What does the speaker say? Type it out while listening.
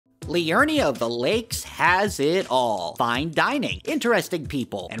Liurnia of the Lakes has it all. Fine dining, interesting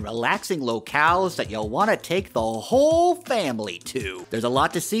people, and relaxing locales that you'll want to take the whole family to. There's a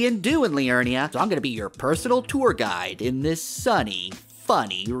lot to see and do in Liurnia, so I'm going to be your personal tour guide in this sunny,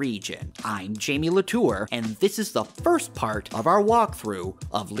 funny region. I'm Jamie Latour, and this is the first part of our walkthrough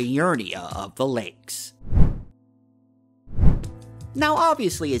of Liurnia of the Lakes. Now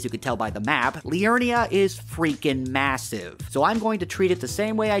obviously, as you can tell by the map, Liurnia is freaking massive, so I'm going to treat it the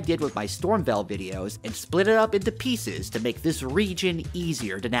same way I did with my Stormveil videos and split it up into pieces to make this region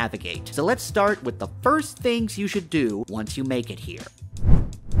easier to navigate. So let's start with the first things you should do once you make it here.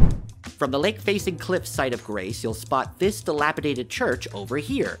 From the lake-facing cliff site of Grace, you'll spot this dilapidated church over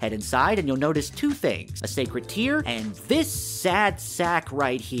here. Head inside and you'll notice two things, a sacred tear and this sad sack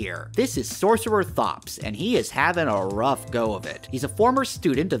right here. This is Sorcerer Thops, and he is having a rough go of it. He's a former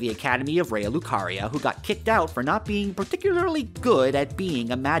student of the Academy of Caria who got kicked out for not being particularly good at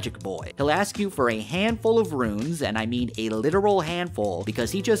being a magic boy. He'll ask you for a handful of runes, and I mean a literal handful, because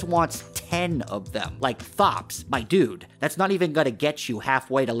he just wants 10 of them. Like Thops, my dude, that's not even gonna get you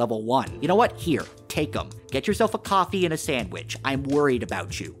halfway to level 1. You know what? Here, take them. Get yourself a coffee and a sandwich. I'm worried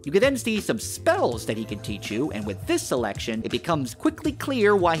about you. You can then see some spells that he can teach you, and with this selection, it becomes quickly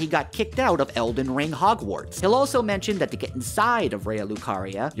clear why he got kicked out of Elden Ring Hogwarts. He'll also mention that to get inside of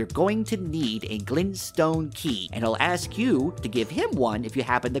Caria, you're going to need a glintstone key, and he'll ask you to give him one if you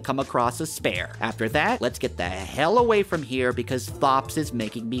happen to come across a spare. After that, let's get the hell away from here because Thops is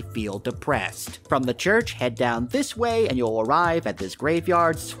making me feel depressed. From the church, head down this way and you'll arrive at this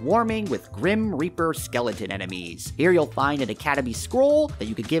graveyard swarming with Grim Reaper skeleton enemies. Here you'll find an Academy scroll that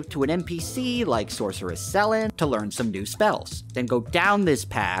you could give to an NPC like Sorcerer Selin to learn some new spells. Then go down this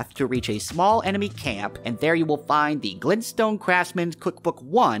path to reach a small enemy camp, and there you will find the Glintstone Craftsman's Cookbook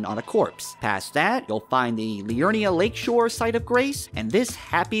 1 on a corpse. Past that, you'll find the Liurnia Lakeshore site of Grace, and this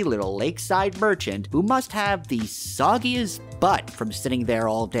happy little lakeside merchant who must have the soggiest butt from sitting there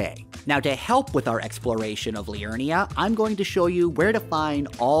all day. Now, to help with our exploration of Liurnia, I'm going to show you where to find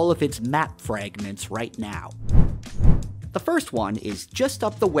all of its map fragments right now. The first one is just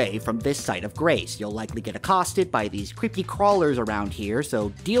up the way from this site of Grace. You'll likely get accosted by these creepy crawlers around here, so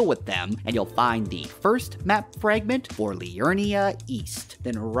deal with them, and you'll find the first map fragment for Liurnia East.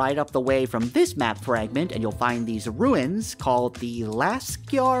 Then right up the way from this map fragment, and you'll find these ruins called the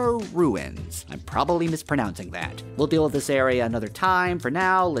Laskjar Ruins. I'm probably mispronouncing that. We'll deal with this area another time. For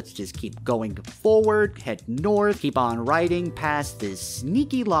now, let's just keep going forward, head north, keep on riding past this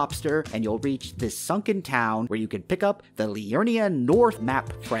sneaky lobster, and you'll reach this sunken town where you can pick up the Liurnia North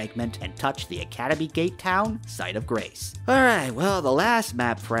map fragment and touch the Academy Gate Town site of Grace. Alright, well, the last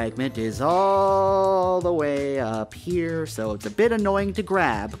map fragment is all the way up here, so it's a bit annoying to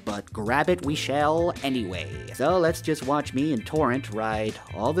grab, but grab it we shall anyway. So let's just watch me and Torrent ride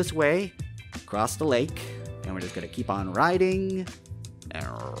all this way, across the lake, and we're just gonna keep on riding, and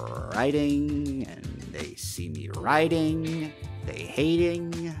riding, and they see me riding, they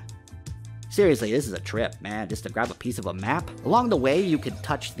hating. Seriously, this is a trip, man, just to grab a piece of a map. Along the way, you can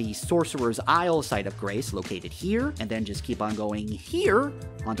touch the Sorcerer's Isle site of Grace, located here, and then just keep on going here,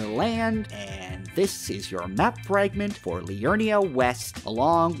 onto land, and this is your map fragment for Liurnia West,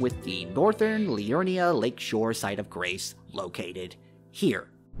 along with the northern Liurnia Lakeshore site of Grace, located here.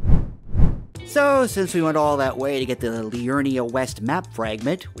 So, since we went all that way to get the Liurnia West map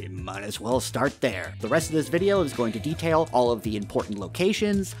fragment, we might as well start there. The rest of this video is going to detail all of the important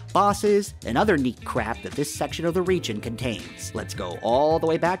locations, bosses, and other neat crap that this section of the region contains. Let's go all the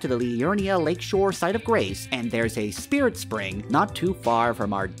way back to the Liurnia Lakeshore site of Grace, and there's a spirit spring not too far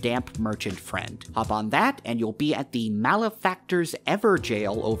from our damp merchant friend. Hop on that, and you'll be at the Malefactor's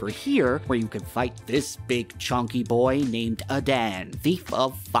Evergaol over here, where you can fight this big chunky boy named Elden, Thief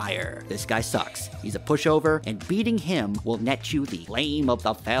of Fire. This guy sucks. He's a pushover, and beating him will net you the Flame of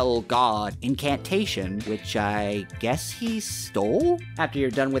the Fell God incantation, which I guess he stole? After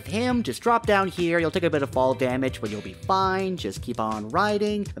you're done with him, just drop down here. You'll take a bit of fall damage, but you'll be fine. Just keep on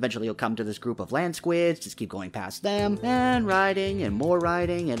riding. Eventually you'll come to this group of land squids. Just keep going past them, and riding, and more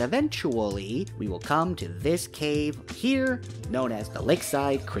riding, and eventually we will come to this cave here, known as the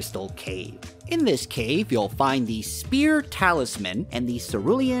Lakeside Crystal Cave. In this cave, you'll find the Spear Talisman and the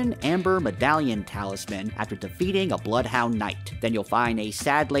Cerulean Amber Medallion Talisman after defeating a Bloodhound Knight. Then you'll find a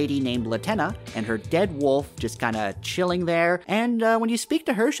sad lady named Latenna and her dead wolf just kinda chilling there, and when you speak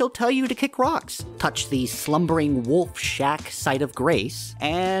to her, she'll tell you to kick rocks. Touch the Slumbering Wolf Shack site of Grace,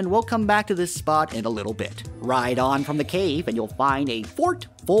 and we'll come back to this spot in a little bit. Ride on from the cave, and you'll find a fort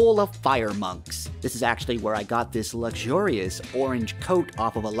full of fire monks. This is actually where I got this luxurious orange coat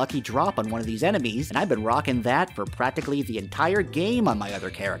off of a lucky drop on one of these enemies, and I've been rocking that for practically the entire game on my other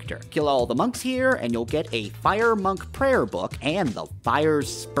character. Kill all the monks here, and you'll get a fire monk prayer book and the fire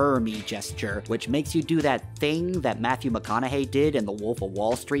spur me gesture, which makes you do that thing that Matthew McConaughey did in the Wolf of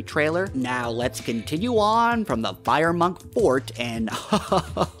Wall Street trailer. Now let's continue on from the fire monk fort, and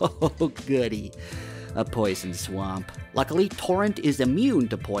oh goody, a poison swamp. Luckily, Torrent is immune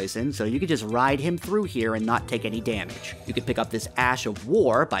to poison, so you can just ride him through here and not take any damage. You can pick up this Ash of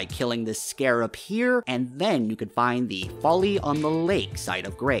War by killing this scarab here, and then you can find the Folly on the Lake site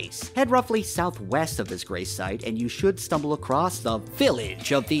of Grace. Head roughly southwest of this Grace site, and you should stumble across the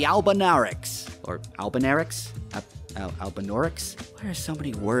village of the Albinaurics. Or Albinaurics? Albinaurics? Why are so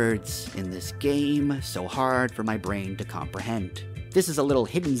many words in this game so hard for my brain to comprehend? This is a little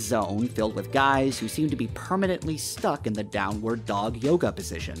hidden zone filled with guys who seem to be permanently stuck in the downward dog yoga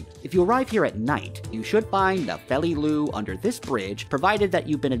position. If you arrive here at night, you should find Nepheli Lu under this bridge, provided that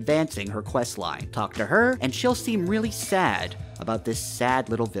you've been advancing her questline. Talk to her, and she'll seem really sad about this sad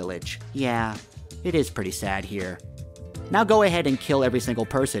little village. Yeah, it is pretty sad here. Now go ahead and kill every single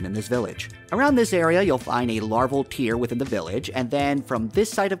person in this village. Around this area, you'll find a larval tier within the village, and then from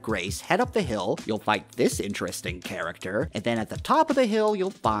this side of Grace, head up the hill, you'll fight this interesting character, and then at the top of the hill, you'll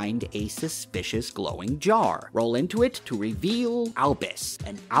find a suspicious glowing jar. Roll into it to reveal Albus,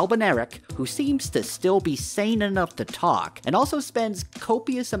 an Albinauric who seems to still be sane enough to talk, and also spends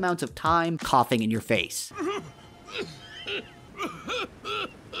copious amounts of time coughing in your face.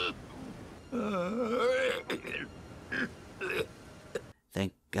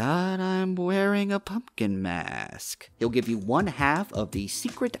 Thank God I'm wearing a pumpkin mask. He'll give you one half of the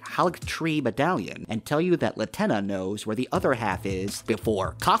secret Erdtree medallion and tell you that Latenna knows where the other half is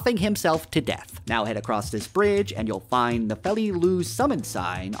before coughing himself to death. Now head across this bridge and you'll find Nepheli Lu's summon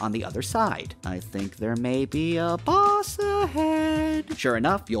sign on the other side. I think there may be a boss ahead. Sure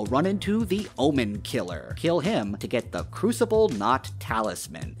enough, you'll run into the Omen Killer. Kill him to get the Crucible Knot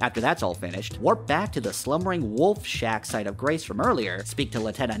Talisman. After that's all finished, warp back to the Slumbering Wolf Shack site of Grace from earlier, speak to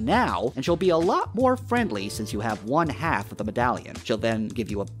Latenna now, and she'll be a lot more friendly since you have one half of the medallion. She'll then give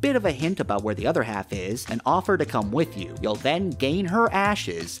you a bit of a hint about where the other half is and offer to come with you. You'll then gain her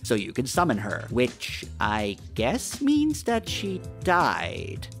ashes so you can summon her, which I guess means that she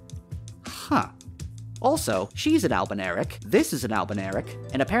died. Huh. Also, she's an Albinauric, this is an Albinauric,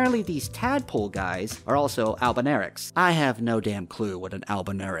 and apparently these tadpole guys are also Albinaurics. I have no damn clue what an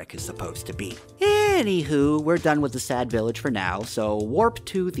Albinauric is supposed to be. Anywho, we're done with the sad village for now, so warp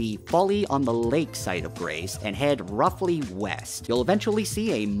to the Folly on the Lake site of Grace and head roughly west. You'll eventually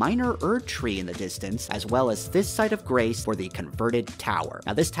see a minor Erdtree in the distance, as well as this site of Grace for the converted tower.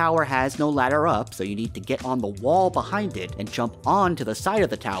 Now this tower has no ladder up, so you need to get on the wall behind it and jump onto the side of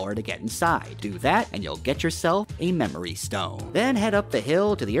the tower to get inside. Do that, and you'll get yourself a memory stone. Then head up the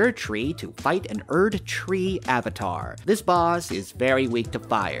hill to the Erdtree to fight an Erdtree avatar. This boss is very weak to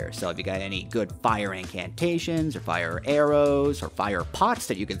fire, so if you got any good fire incantations, or fire arrows, or fire pots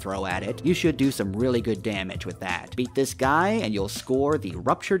that you can throw at it, you should do some really good damage with that. Beat this guy, and you'll score the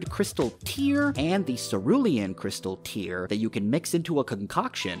Ruptured Crystal Tear and the Cerulean Crystal Tear that you can mix into a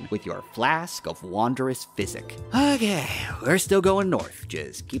concoction with your Flask of Wondrous Physic. Okay, we're still going north.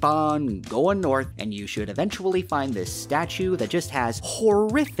 Just keep on going north, and you should eventually find this statue that just has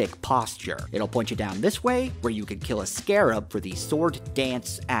horrific posture. It'll point you down this way, where you can kill a scarab for the Sword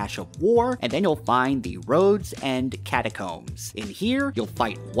Dance Ash of War, and then you'll find the End Catacombs. In here, you'll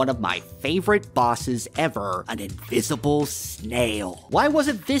fight one of my favorite bosses ever, an invisible snail. Why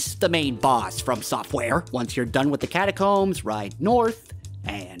wasn't this the main boss from Software? Once you're done with the catacombs, ride north,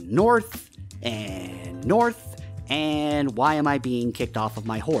 and north, and north, and why am I being kicked off of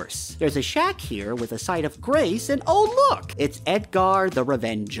my horse? There's a shack here with a site of Grace, and oh look! It's Edgar the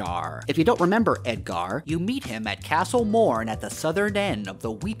Revengear. If you don't remember Edgar, you meet him at Castle Morn at the southern end of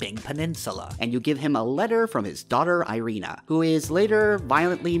the Weeping Peninsula, and you give him a letter from his daughter Irina, who is later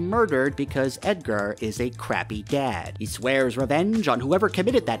violently murdered because Edgar is a crappy dad. He swears revenge on whoever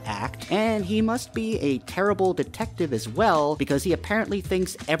committed that act, and he must be a terrible detective as well because he apparently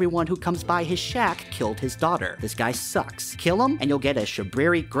thinks everyone who comes by his shack killed his daughter. This guy sucks. Kill him, and you'll get a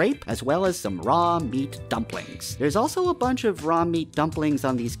Shabriri grape, as well as some raw meat dumplings. There's also a bunch of raw meat dumplings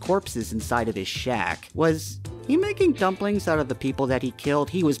on these corpses inside of his shack. Was he making dumplings out of the people that he killed?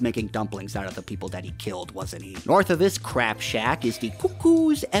 He was making dumplings out of the people that he killed, wasn't he? North of this crap shack is the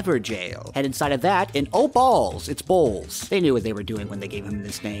Cuckoo's Evergaol. And inside of that, oh balls, it's bowls. They knew what they were doing when they gave him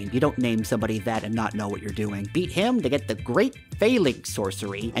this name. You don't name somebody that and not know what you're doing. Beat him to get the great failing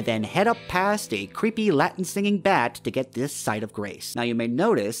sorcery, and then head up past a creepy Latin-singing bat to get this site of grace. Now you may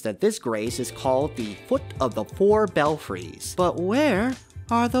notice that this grace is called the Foot of the Four Belfries. But where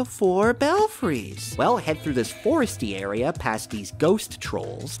are the Four Belfries? Well, head through this foresty area past these ghost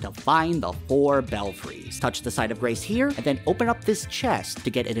trolls to find the Four Belfries. Touch the site of grace here, and then open up this chest to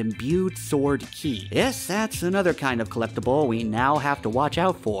get an imbued sword key. Yes, that's another kind of collectible we now have to watch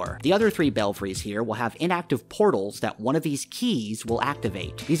out for. The other 3 belfries here will have inactive portals that one of these keys will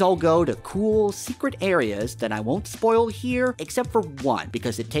activate. These all go to cool, secret areas that I won't spoil here, except for one,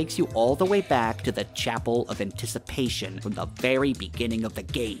 because it takes you all the way back to the Chapel of Anticipation from the very beginning of the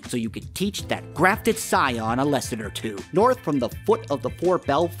game, so you can teach that grafted scion a lesson or two. North from the Foot of the Four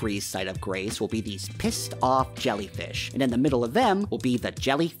Belfries site of grace will be these pissed off jellyfish, and in the middle of them will be the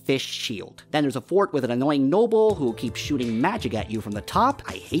Jellyfish shield. Then there's a fort with an annoying noble who keeps shooting magic at you from the top.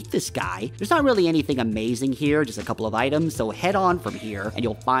 I hate this guy. There's not really anything amazing here, just a couple of items, so head on from here and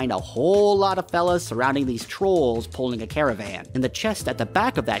you'll find a whole lot of fellas surrounding these trolls pulling a caravan. In the chest at the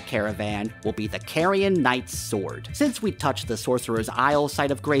back of that caravan will be the Carian Knight's sword. Since we touched the Sorcerer's Isle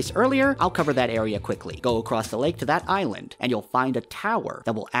site of grace earlier, I'll cover that area quickly. Go across the lake to that island, and you'll find a tower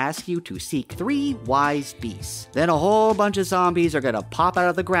that will ask you to seek 3 wise beasts. Then a whole bunch of zombies are gonna pop out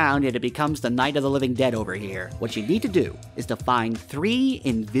of the ground and it becomes the Night of the Living Dead over here. What you need to do is to find 3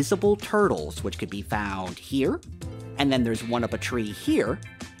 invisible turtles, which could be found here, and then there's one up a tree here,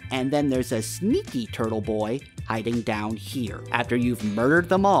 and then there's a sneaky turtle boy hiding down here. After you've murdered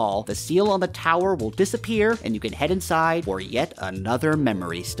them all, the seal on the tower will disappear and you can head inside for yet another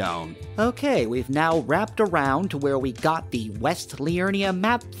memory stone. Okay, we've now wrapped around to where we got the West Liurnia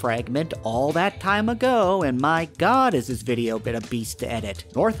map fragment all that time ago, and my god has this video been a beast to edit.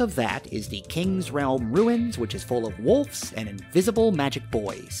 North of that is the Kingsrealm ruins, which is full of wolves and invisible magic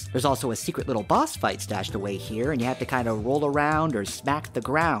boys. There's also a secret little boss fight stashed away here, and you have to kind of roll around or smack the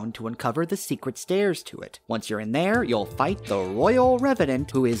ground to uncover the secret stairs to it. Once you're in there, you'll fight the Royal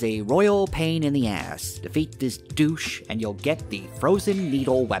Revenant, who is a royal pain in the ass. Defeat this douche, and you'll get the Frozen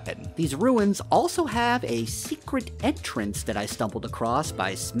Needle weapon. These ruins also have a secret entrance that I stumbled across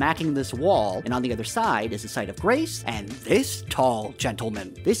by smacking this wall, and on the other side is a site of grace, and this tall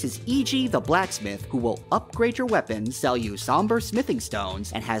gentleman. This is E.G. the blacksmith, who will upgrade your weapons, sell you somber smithing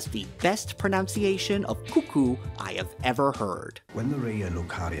stones, and has the best pronunciation of Cuckoo I have ever heard. When the Royal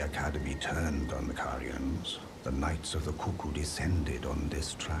Caria Academy turned on the Carians, the Knights of the Cuckoo descended on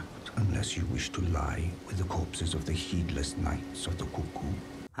this tract, unless you wish to lie with the corpses of the heedless Knights of the Cuckoo.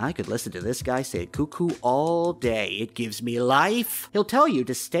 I could listen to this guy say cuckoo all day. It gives me life. He'll tell you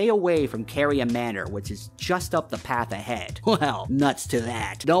to stay away from Caria Manor, which is just up the path ahead. Well, nuts to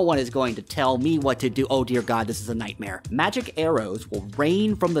that. No one is going to tell me what to do. Oh dear god, this is a nightmare. Magic arrows will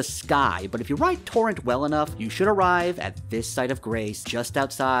rain from the sky, but if you ride Torrent well enough, you should arrive at this site of grace just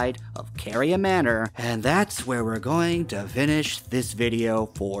outside of Caria Manor, and that's where we're going to finish this video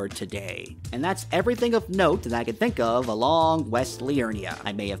for today. And that's everything of note that I can think of along West Liurnia.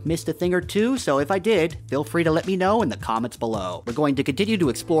 I may have missed a thing or two, so if I did, feel free to let me know in the comments below. We're going to continue to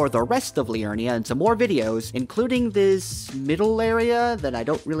explore the rest of Liurnia in some more videos, including this middle area that I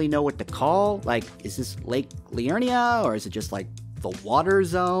don't really know what to call. Like, is this Lake Liurnia, or is it just like the water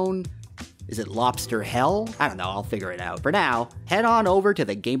zone? Is it Lobster Hell? I don't know, I'll figure it out. For now, head on over to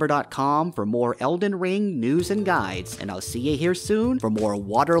thegamer.com for more Elden Ring news and guides, and I'll see you here soon for more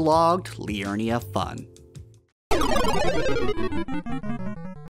waterlogged Liurnia fun.